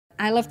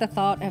I love the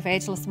thought of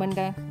Ageless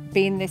Wonder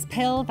being this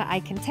pill that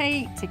I can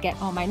take to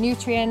get all my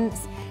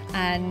nutrients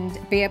and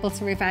be able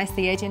to reverse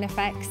the aging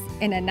effects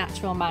in a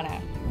natural manner.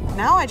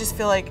 Now I just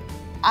feel like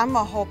I'm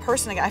a whole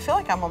person again. I feel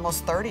like I'm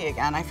almost 30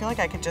 again. I feel like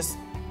I could just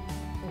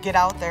get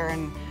out there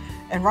and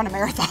run a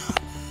marathon.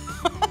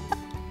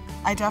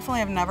 I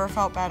definitely have never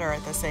felt better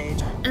at this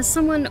age. As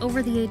someone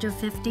over the age of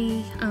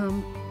 50,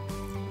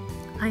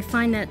 I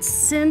find that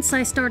since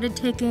I started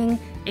taking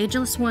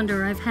Ageless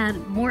Wonder, I've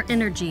had more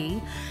energy,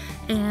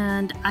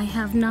 and I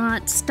have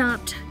not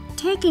stopped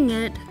taking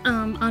it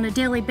on a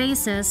daily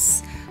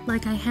basis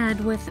like I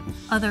had with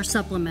other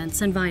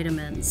supplements and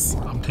vitamins.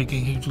 I'm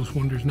taking Ageless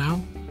Wonders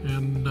now,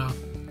 and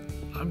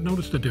I've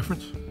noticed a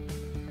difference.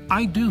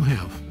 I do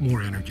have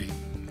more energy.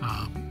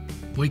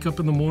 Wake up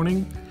in the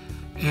morning,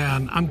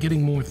 and I'm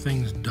getting more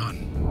things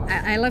done.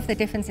 I love the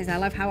differences. I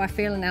love how I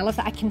feel, and I love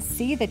that I can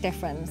see the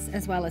difference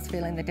as well as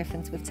feeling the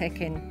difference with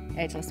taking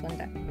Ageless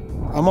Wonder.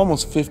 I'm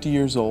almost 50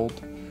 years old,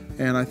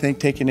 and I think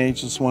taking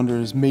Ageless Wonder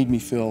has made me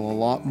feel a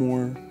lot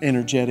more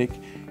energetic,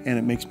 and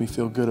it makes me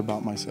feel good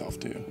about myself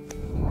too.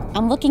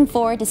 I'm looking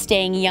forward to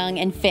staying young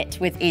and fit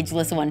with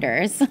Ageless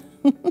Wonders.